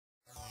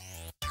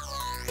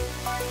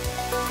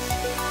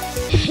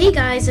Hey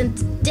guys, and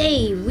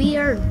today we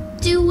are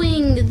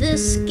doing the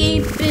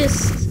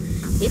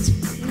Escapists. It's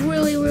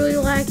really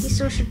laggy,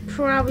 so I should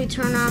probably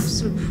turn off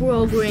some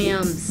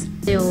programs.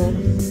 Still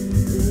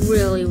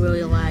really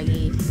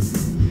laggy.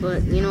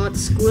 But you know what,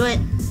 screw it.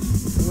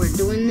 We're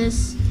doing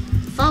this.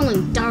 The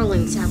following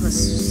darlings have a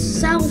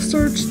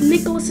self-searched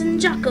Nicholas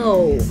and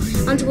Jocko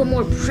onto a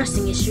more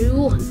pressing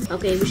issue.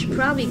 Okay, we should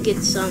probably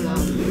get some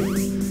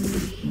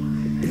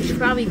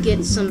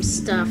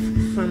stuff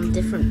from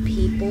different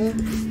people.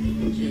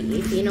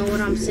 If you know what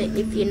I'm saying,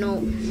 if you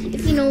know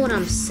what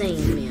I'm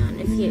saying, man.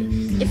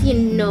 If you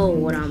know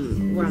what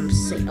I'm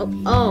saying.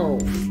 Oh,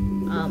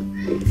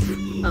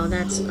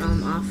 that's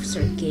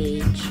Officer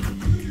Gage.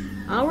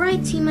 All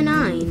right, Team of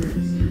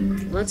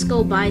 9. Let's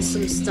go buy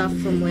some stuff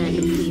from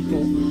random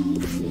people.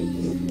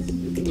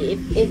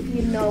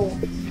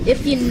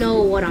 If you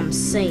know what I'm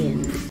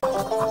saying.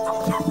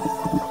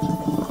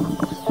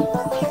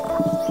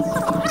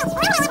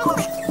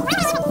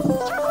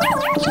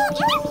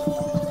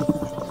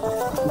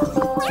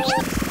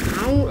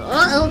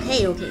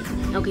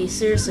 Okay,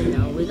 seriously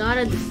though, we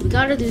gotta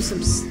do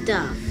some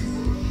stuff.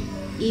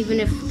 Even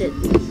if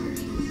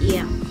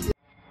yeah.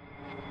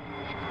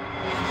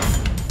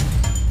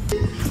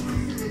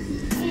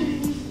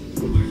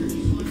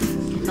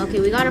 Okay,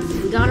 we gotta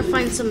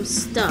find some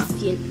stuff.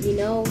 You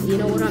know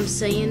what I'm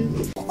saying?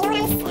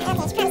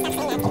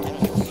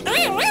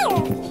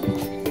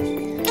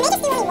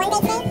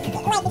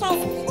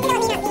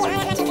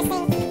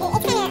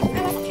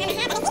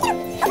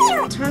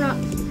 Turn up a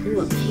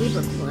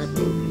paperclip.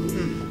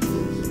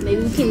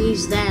 Maybe we can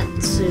use that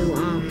to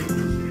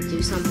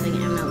do something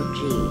MLG.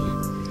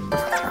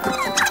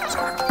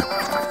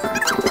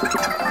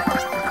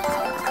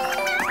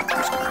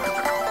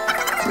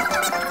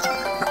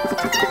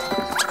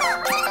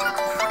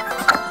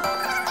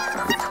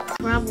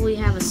 Probably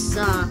have a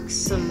sock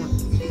somewhere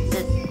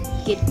that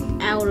get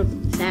out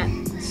of that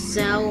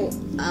cell.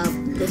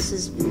 This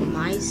is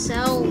my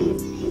cell.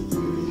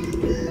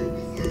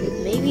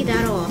 Maybe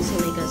that'll also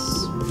make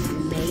us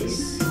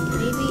mace.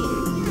 Maybe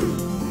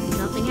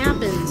nothing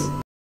happens.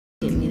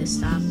 Get me to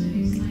stop.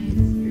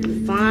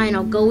 Fine,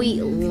 I'll go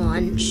eat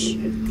lunch.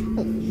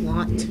 Oh,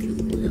 what?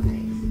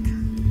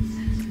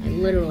 I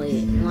literally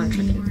ate lunch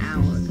like an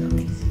hour ago.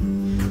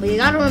 But you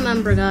gotta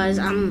remember, guys,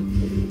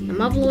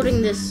 I'm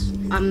uploading this.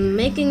 I'm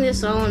making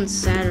this all on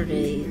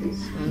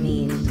Saturdays. I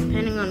mean,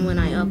 depending on when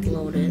I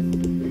upload it,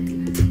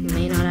 it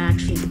may not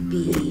actually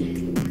be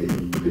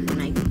when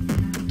I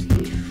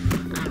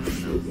don't know.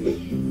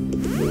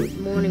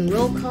 Morning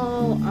roll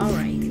call. All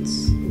right,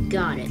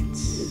 got it.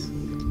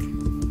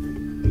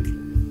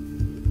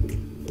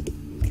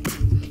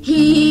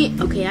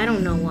 Okay, I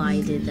don't know why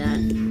I did that.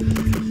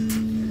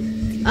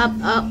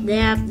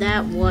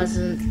 That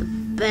wasn't the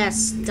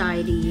best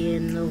idea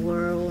in the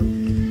world.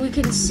 We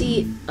can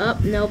see,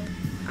 nope.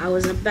 I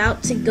was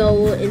about to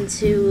go do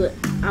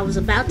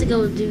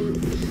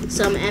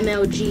some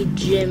MLG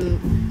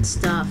gym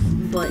stuff,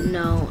 but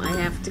no, I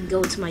have to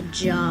go to my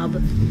job.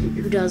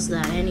 Who does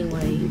that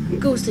anyway? Who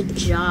goes to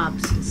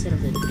jobs instead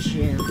of the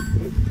gym?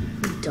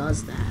 Who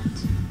does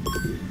that?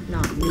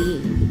 Not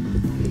me.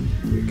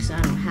 Because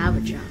I don't have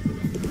a job.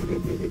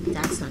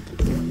 That's not the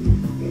point.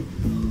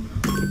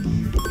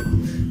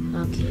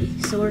 Okay,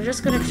 so we're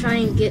just gonna try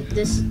and get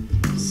this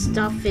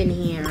stuff in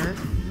here.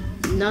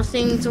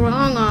 Nothing's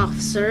wrong,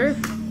 officer.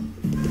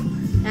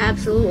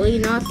 Absolutely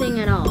nothing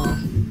at all.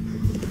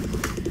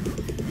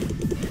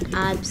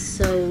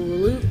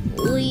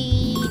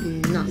 Absolutely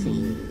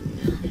nothing.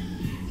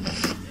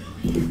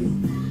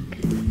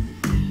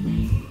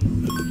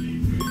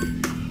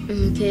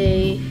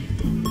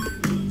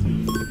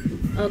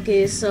 Okay,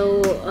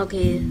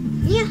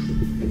 yeah.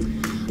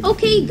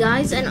 Okay,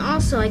 guys, and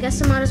also, I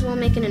guess I might as well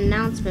make an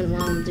announcement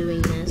while I'm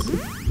doing this.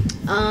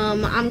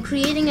 I'm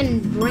creating a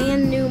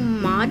brand new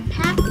mod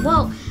pack.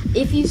 Well,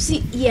 if you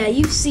see, yeah,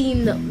 you've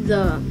seen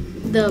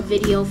the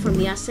video from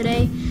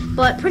yesterday,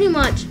 but pretty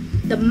much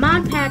the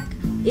mod pack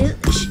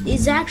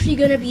is actually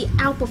gonna be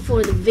out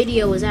before the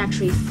video is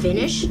actually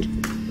finished.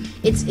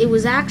 It's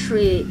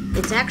actually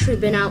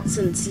been out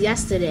since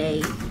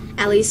yesterday,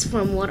 at least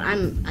from what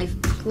I've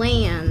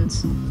planned.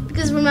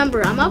 Because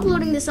remember, I'm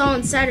uploading this all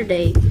on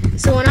Saturday,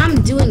 so when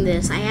I'm doing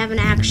this, I haven't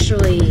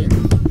actually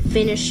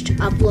finished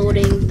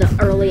uploading the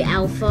early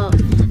alpha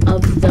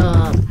of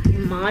the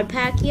mod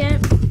pack yet.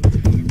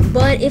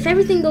 But if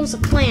everything goes to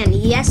plan,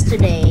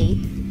 yesterday,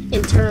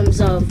 in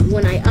terms of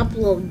when I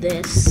upload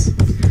this,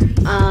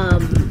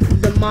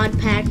 the mod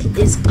pack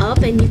is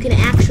up, and you can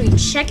actually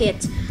check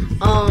it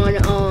on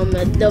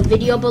the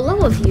video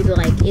below if you'd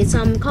like. It's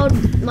called,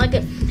 like,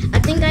 I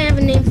think I have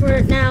a name for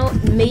it now,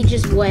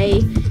 Mage's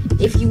Way.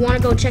 If you want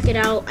to go check it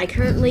out, I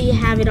currently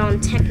have it on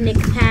Technic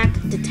Pack,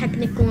 the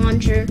Technic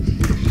Launcher,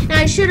 and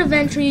I should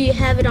eventually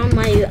have it on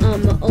my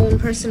own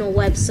personal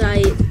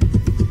website,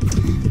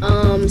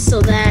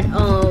 so that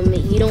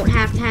you don't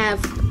have to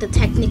have the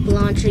Technic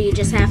Launcher. You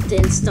just have to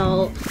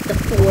install the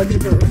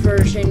forged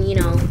version, you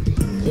know.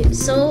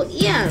 So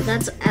yeah,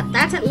 that's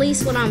at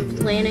least what I'm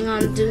planning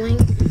on doing.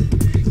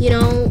 You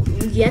know,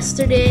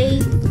 yesterday,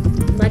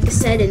 like I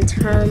said, in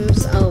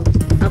terms of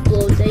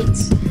upload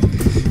dates.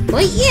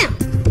 But yeah.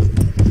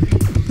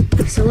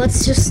 So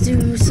let's just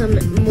do some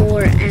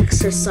more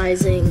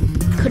exercising.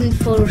 Couldn't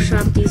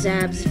Photoshop these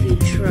abs if you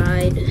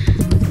tried.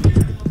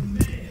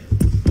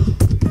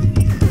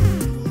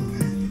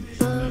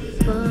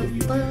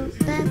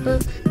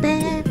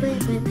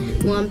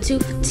 Well, I'm too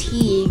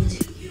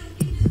fatigued.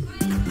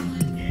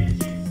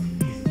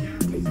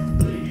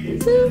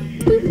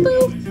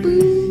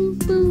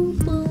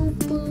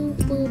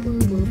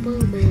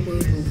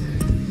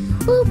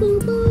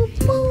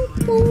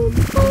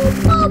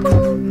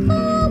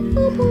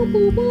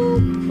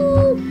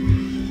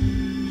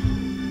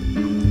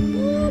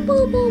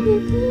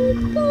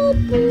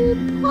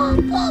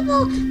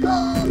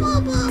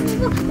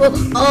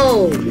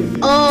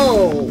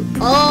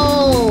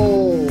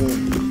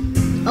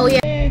 Oh yeah.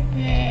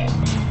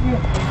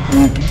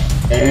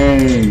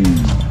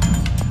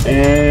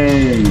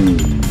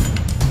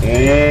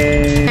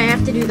 I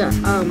have to do the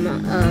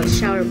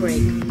shower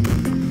break.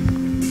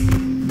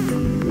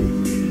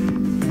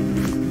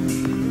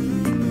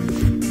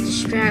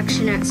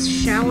 Distraction at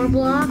shower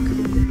block.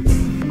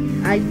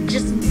 I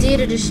just did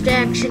a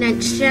distraction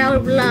at shower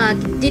block.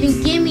 It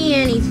didn't give me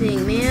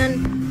anything,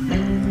 man.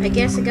 I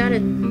guess I gotta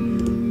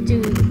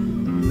do.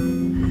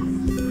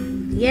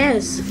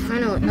 Yes, I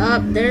know.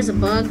 There's a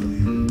bug.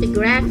 The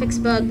graphics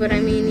bug, but I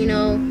mean, you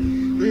know,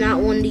 I'm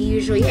not one to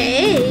usually.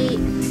 Hey! You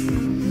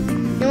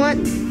know what?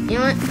 You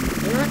know what?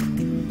 You know what?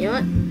 You know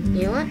what?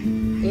 You know what?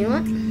 You know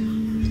what?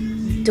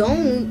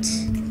 Don't.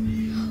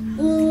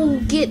 Ooh,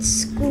 get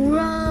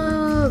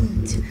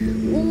scrubbed.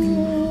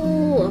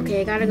 Ooh.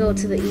 Okay, I gotta go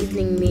to the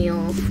evening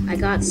meal. I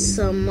got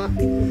some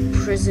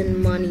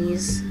prison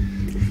monies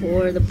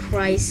for the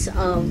price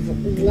of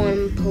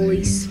one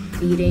police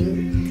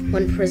beating,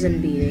 one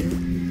prison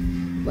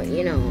beating. But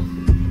you know.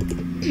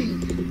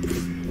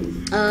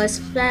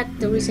 Suspect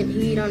the recent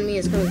heat on me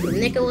is coming from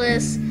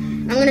Nicholas.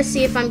 I'm gonna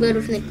see if I'm good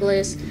with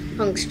Nicholas.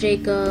 Punks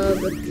Jacob.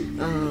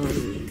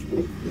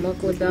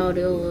 Muckle about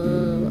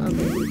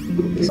okay.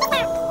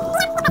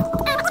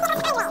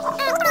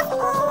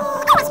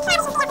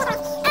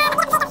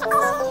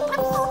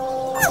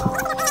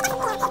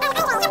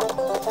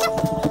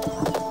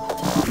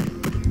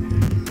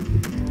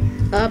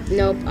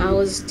 Nope, I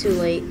was too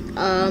late.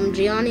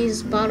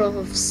 Gianni's bottle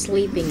of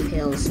sleeping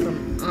pills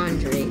from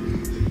Andre.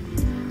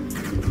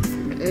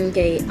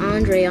 Okay,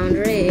 Andre, well,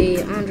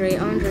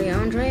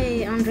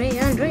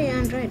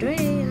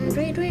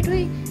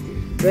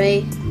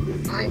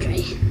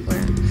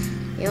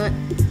 you know what?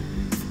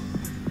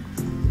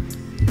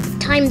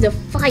 Time to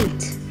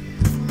fight!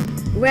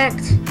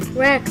 Wrecked.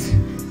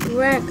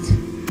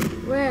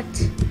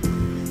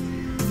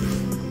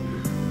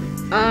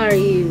 Are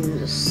you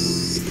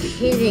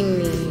kidding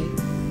me?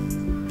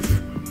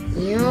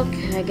 You know,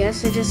 I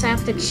guess I just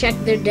have to check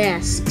their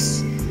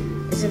desks.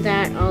 Isn't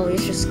that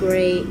always just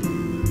great?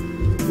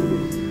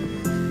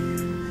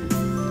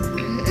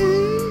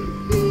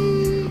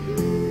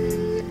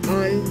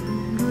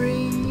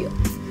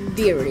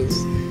 Theories.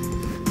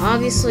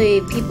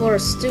 Obviously, people are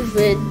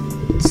stupid,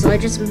 so I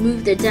just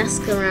move their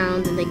desk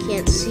around and they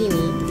can't see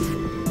me.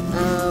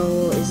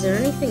 Is there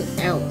anything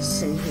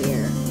else in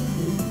here?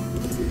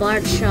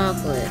 Bar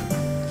chocolate.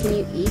 Can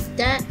you eat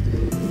that?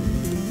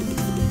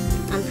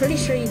 I'm pretty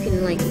sure you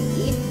can, like,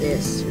 eat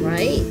this,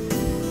 right?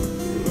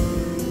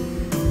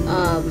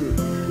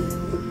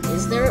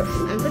 Is there...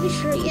 I'm pretty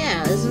sure,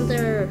 yeah. Isn't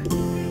there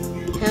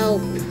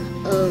help,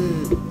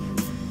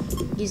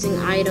 using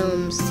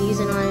items, to use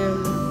an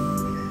item?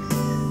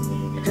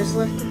 Just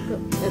left it,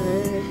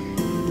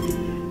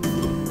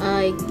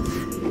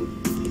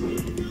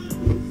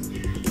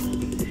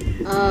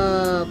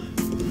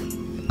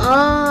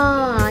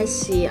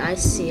 I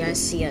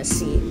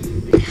see.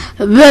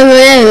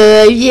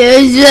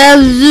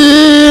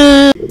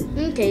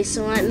 Okay,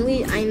 so at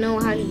least I know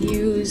how to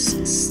use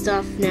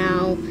stuff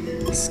now.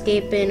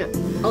 Escaping.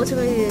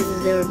 Ultimately,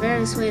 there are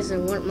various ways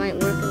and what might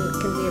work and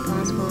can be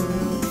impossible.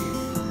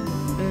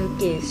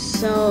 Okay,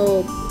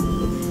 so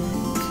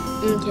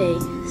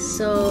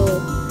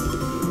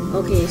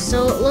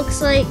it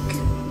looks like,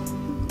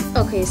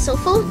 so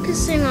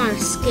focusing on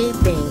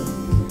escaping,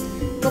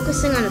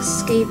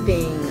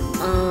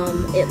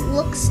 it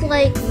looks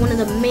like one of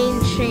the main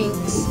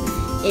chinks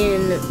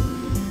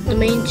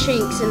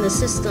in the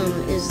system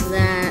is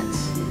that,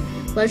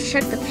 let's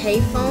check the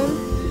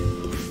payphone.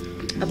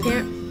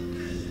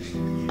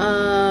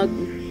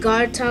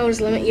 Guard towers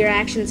limit your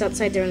actions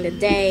outside during the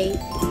day.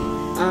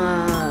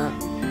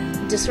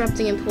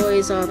 Disrupting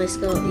employees, all this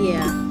go,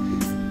 yeah.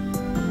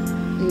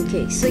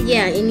 Okay, so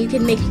yeah, and you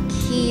can make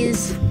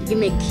keys. You can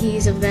make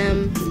keys of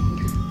them.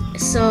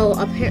 So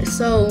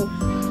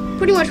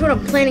pretty much what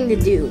I'm planning to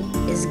do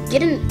is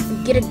get a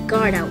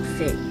guard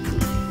outfit,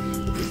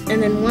 and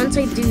then once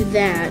I do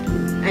that,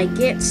 I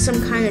get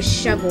some kind of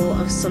shovel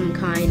of some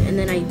kind, and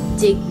then I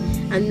dig,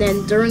 and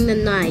then during the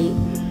night,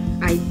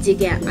 I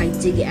dig out.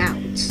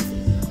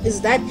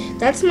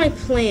 That's my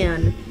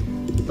plan.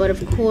 But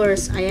of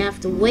course, I have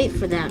to wait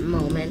for that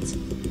moment.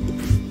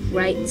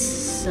 Right,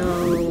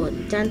 so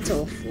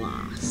dental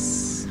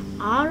floss.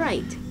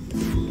 Alright.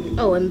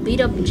 Oh, and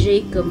beat up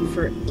Jacob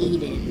for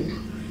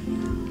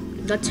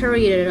Aiden. Let's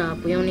hurry it up.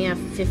 We only have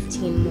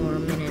 15 more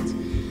minutes.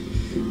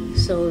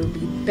 So it would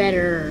be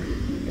better,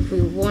 if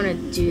we want to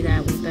do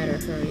that, we better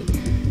hurry.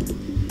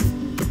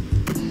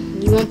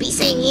 You won't be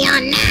saying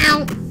yawn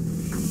now!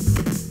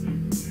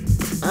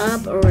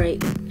 Up,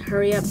 alright.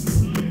 Hurry up.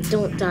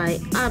 Don't die.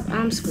 Up,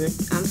 I'm screwed.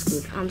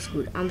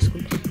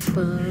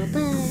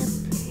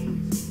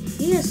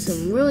 He has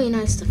some really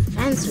nice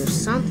defense or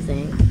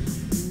something.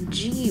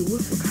 Gee,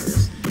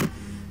 whippers.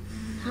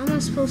 How am I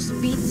supposed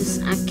to beat this?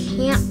 I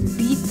can't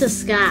beat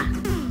this guy.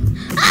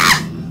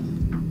 Ah!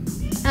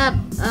 Up.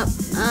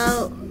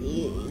 Oh,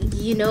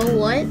 you know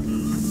what?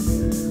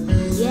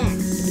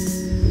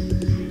 Yes.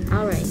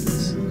 Alright.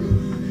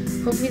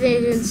 Hopefully they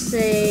didn't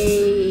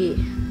say...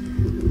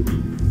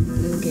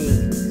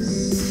 Okay.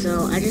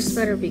 So, I just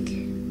better be...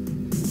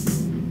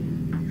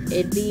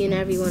 It'd be in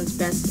everyone's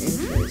best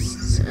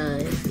interests.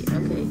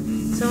 Okay.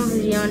 Someone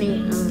who's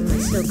yawning, my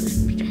silk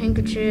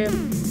handkerchief.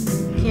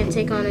 Can't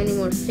take on any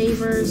more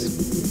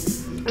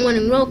favors. I want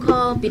in roll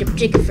call, beat up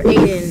Jacob for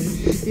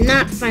Aiden.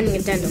 Not finding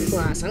a dental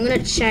floss. I'm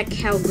gonna check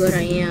how good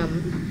I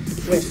am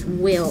with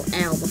Will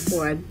L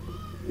before I...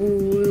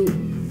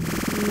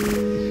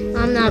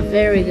 I'm not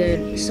very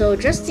good. So,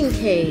 just in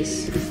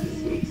case...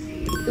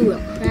 Ooh, a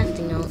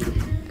crafting note.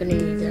 Gonna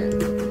need that.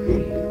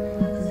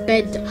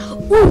 Bed...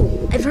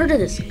 Ooh! I've heard of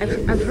this.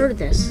 I've heard of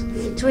this.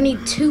 So I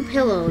need 2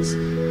 pillows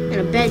and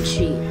a bed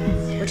sheet,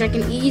 which I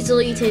can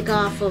easily take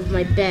off of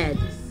my bed.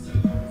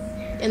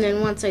 And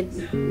then once I...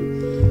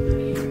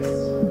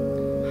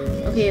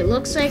 Okay, it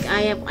looks like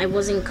I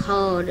wasn't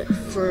called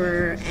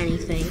for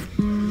anything.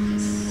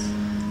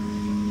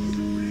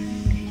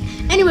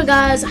 Anyway,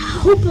 guys, I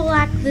hope you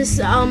like this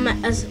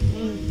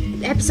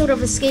episode of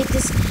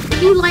Escapists.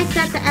 If you like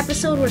that the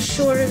episode was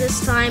shorter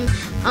this time,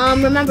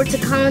 remember to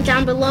comment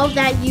down below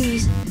that you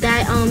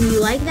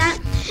like that.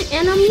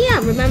 And yeah,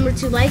 remember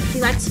to like if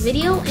you liked this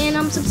video,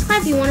 and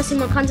subscribe if you want to see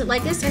more content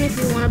like this, and if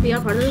you want to be a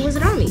part of the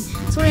Wizard Army.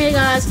 So anyway,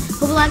 guys,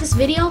 hope you like this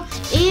video,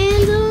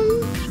 and